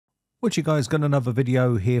What you guys, got another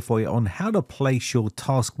video here for you on how to place your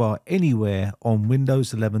taskbar anywhere on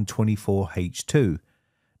Windows 11 24H2.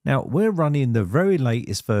 Now we're running the very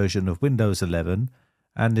latest version of Windows 11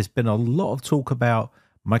 and there's been a lot of talk about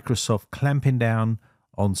Microsoft clamping down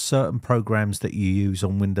on certain programs that you use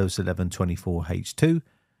on Windows 11 24H2,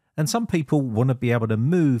 and some people want to be able to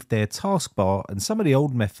move their taskbar, and some of the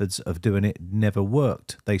old methods of doing it never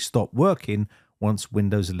worked. They stopped working once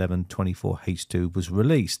Windows 11 24H2 was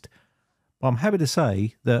released. I'm happy to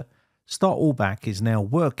say that Start All Back is now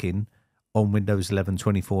working on Windows 11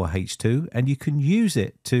 24H2, and you can use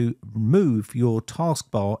it to move your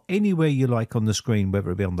taskbar anywhere you like on the screen, whether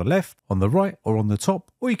it be on the left, on the right, or on the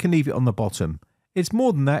top, or you can leave it on the bottom. It's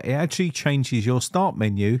more than that. It actually changes your start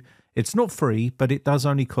menu. It's not free, but it does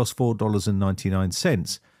only cost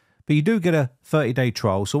 $4.99. But you do get a 30-day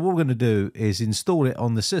trial. So what we're going to do is install it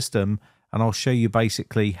on the system, and I'll show you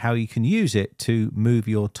basically how you can use it to move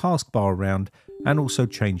your taskbar around and also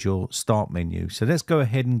change your start menu. So let's go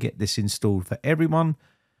ahead and get this installed for everyone.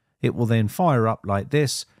 It will then fire up like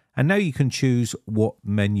this, and now you can choose what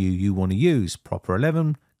menu you want to use, proper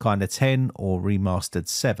 11, kind of 10, or remastered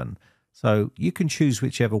 7. So you can choose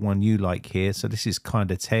whichever one you like here. So this is kind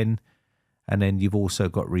of 10, and then you've also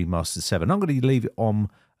got remastered 7. I'm going to leave it on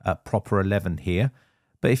proper 11 here.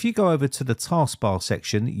 But if you go over to the taskbar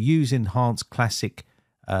section, use Enhanced Classic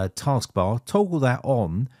Taskbar, toggle that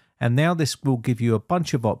on, and now this will give you a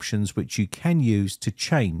bunch of options which you can use to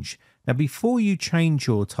change. Now, before you change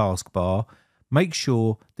your taskbar, make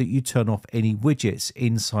sure that you turn off any widgets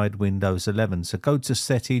inside Windows 11. So go to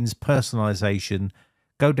Settings, Personalization,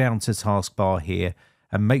 go down to Taskbar here,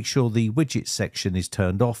 and make sure the widgets section is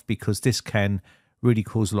turned off, because this can really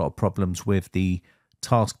cause a lot of problems with the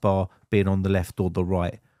taskbar being on the left or the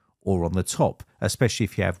right or on the top, especially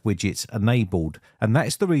if you have widgets enabled. And that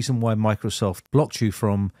is the reason why Microsoft blocked you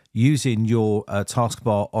from using your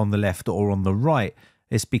taskbar on the left or on the right.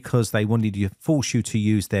 It's because they wanted to force you to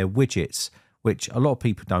use their widgets, which a lot of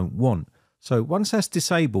people don't want. So once that's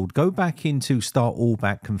disabled, go back into Start All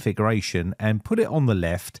Back configuration and put it on the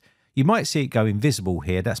left. You might see it go invisible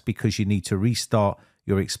here. That's because you need to restart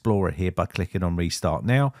your Explorer here by clicking on Restart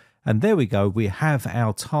Now. And there we go. We have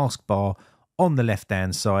our taskbar on the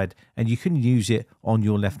left-hand side, and you can use it on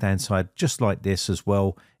your left-hand side just like this as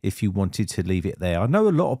well if you wanted to leave it there. I know a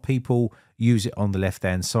lot of people use it on the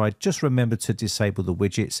left-hand side. Just remember to disable the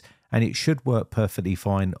widgets, and it should work perfectly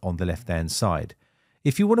fine on the left-hand side.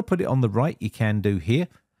 If you want to put it on the right, you can do here,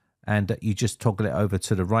 and you just toggle it over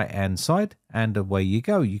to the right-hand side, and away you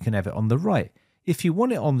go. You can have it on the right. If you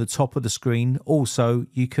want it on the top of the screen, also,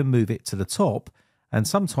 you can move it to the top. And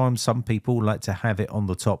sometimes some people like to have it on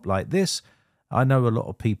the top like this. I know a lot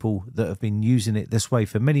of people that have been using it this way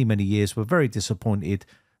for many, many years were very disappointed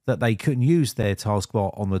that they couldn't use their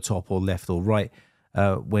taskbar on the top or left or right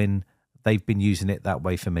when they've been using it that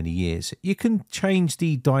way for many years. You can change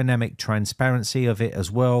the dynamic transparency of it as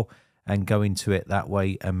well and go into it that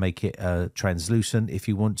way and make it translucent if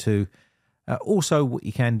you want to. Also, what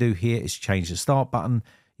you can do here is change the start button.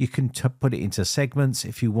 You can put it into segments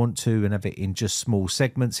if you want to and have it in just small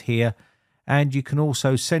segments here. And you can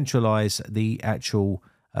also centralize the actual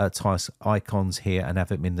task icons here and have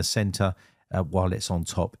them in the center while it's on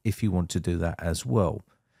top if you want to do that as well.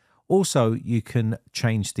 Also, you can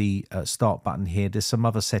change the start button here. There's some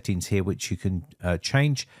other settings here which you can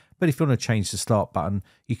change. But if you want to change the start button,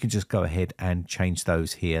 you can just go ahead and change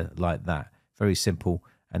those here like that. Very simple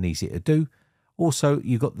and easy to do. Also,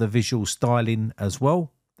 you've got the visual styling as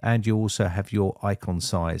well. And you also have your icon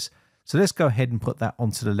size. So let's go ahead and put that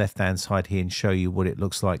onto the left-hand side here and show you what it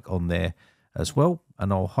looks like on there as well.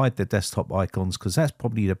 And I'll hide the desktop icons because that's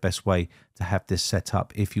probably the best way to have this set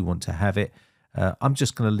up if you want to have it. I'm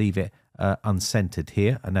just going to leave it uncentered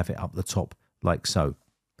here and have it up the top like so.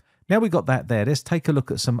 Now we've got that there. Let's take a look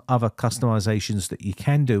at some other customizations that you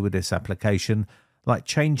can do with this application, like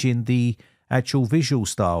changing the actual visual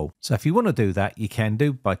style. So if you want to do that, you can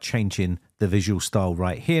do by changing the visual style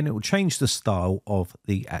right here, and it will change the style of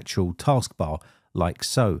the actual taskbar like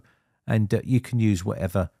so. And you can use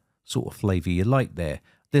whatever sort of flavor you like there.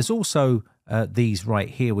 There's also these right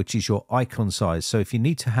here, which is your icon size. So if you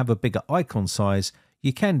need to have a bigger icon size,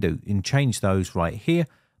 you can do and change those right here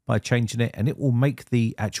by changing it, and it will make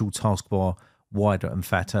the actual taskbar wider and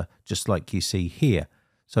fatter, just like you see here.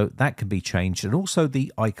 So that can be changed, and also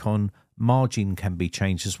the icon margin can be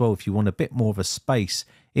changed as well. If you want a bit more of a space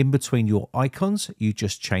in between your icons, you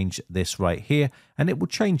just change this right here and it will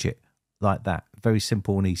change it like that. Very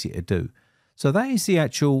simple and easy to do. So that is the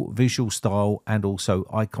actual visual style and also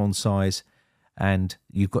icon size. And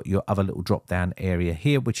you've got your other little drop down area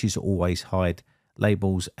here, which is always hide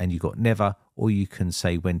labels and you've got never, or you can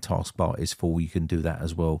say when taskbar is full, you can do that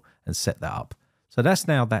as well and set that up. So that's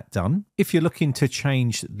now that done. If you're looking to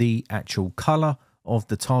change the actual color of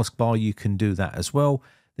the taskbar, you can do that as well.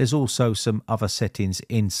 There's also some other settings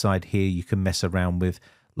inside here you can mess around with,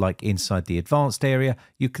 like inside the advanced area,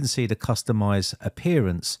 you can see the customize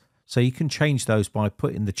appearance. So you can change those by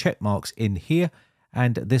putting the check marks in here,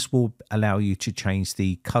 and this will allow you to change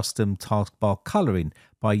the custom taskbar coloring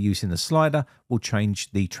by using the slider. Will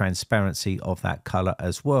change the transparency of that color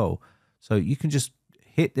as well. So you can just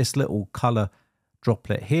hit this little color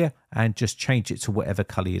droplet here and just change it to whatever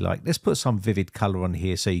color you like. Let's put some vivid color on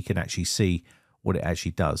here so you can actually see what it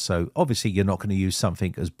actually does. So obviously you're not going to use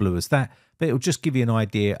something as blue as that, but it'll just give you an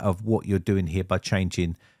idea of what you're doing here by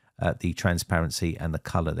changing the transparency and the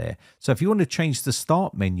color there. So if you want to change the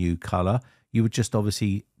start menu color, you would just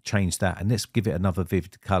obviously change that, and let's give it another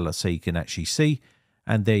vivid color so you can actually see.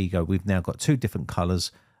 And there you go, we've now got two different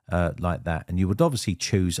colors like that. And you would obviously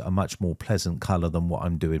choose a much more pleasant color than what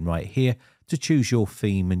I'm doing right here to choose your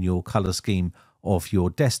theme and your color scheme of your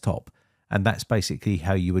desktop. And that's basically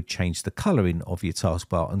how you would change the coloring of your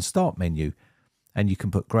taskbar and start menu. And you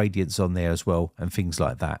can put gradients on there as well and things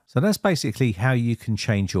like that. So that's basically how you can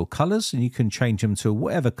change your colors, and you can change them to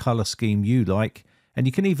whatever color scheme you like. And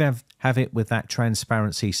you can even have it with that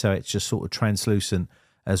transparency, so it's just sort of translucent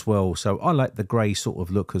as well. So I like the gray sort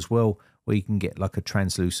of look as well, where you can get like a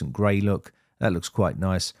translucent gray look. That looks quite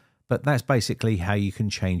nice. But that's basically how you can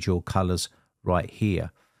change your colors right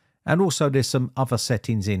here. And also there's some other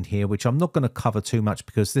settings in here, which I'm not going to cover too much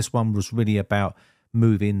because this one was really about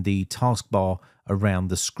moving the taskbar around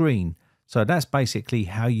the screen. So that's basically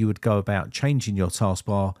how you would go about changing your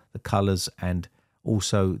taskbar, the colors, and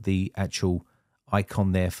also the actual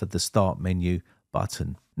icon there for the start menu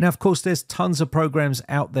button. Now, of course, there's tons of programs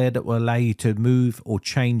out there that will allow you to move or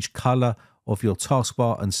change color of your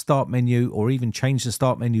taskbar and start menu, or even change the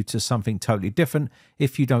start menu to something totally different.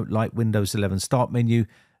 If you don't like Windows 11 start menu,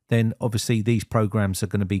 then obviously these programs are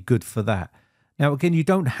going to be good for that. Now, again, you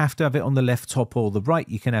don't have to have it on the left top or the right.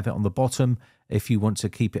 You can have it on the bottom if you want to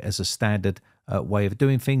keep it as a standard way of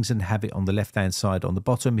doing things, and have it on the left-hand side on the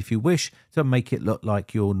bottom if you wish to make it look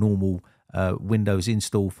like your normal Windows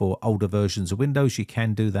install for older versions of Windows. You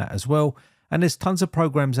can do that as well. And there's tons of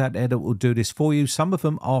programs out there that will do this for you. Some of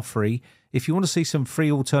them are free. If you want to see some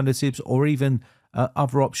free alternatives or even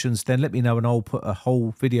other options, then let me know and I'll put a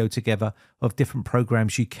whole video together of different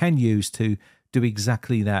programs you can use to do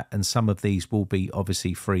exactly that. And some of these will be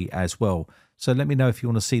obviously free as well. So let me know if you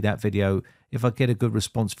want to see that video. If I get a good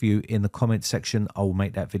response for you in the comment section, I will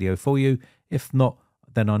make that video for you. If not,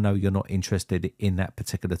 then I know you're not interested in that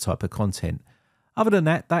particular type of content. Other than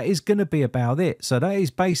that, that is going to be about it. So that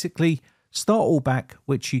is basically Start All Back,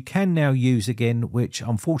 which you can now use again, which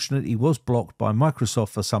unfortunately was blocked by Microsoft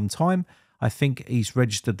for some time. I think he's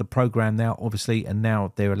registered the program now, obviously, and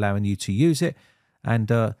now they're allowing you to use it. And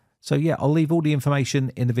so, yeah, I'll leave all the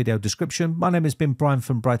information in the video description. My name has been Brian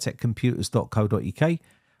from briteccomputers.co.uk.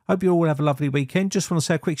 Hope you all have a lovely weekend. Just want to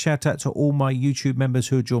say a quick shout out to all my YouTube members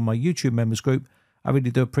who joined my YouTube members group. I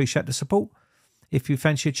really do appreciate the support. If you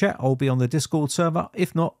fancy a chat, I'll be on the Discord server.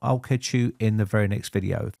 If not, I'll catch you in the very next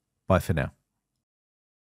video. Bye for now.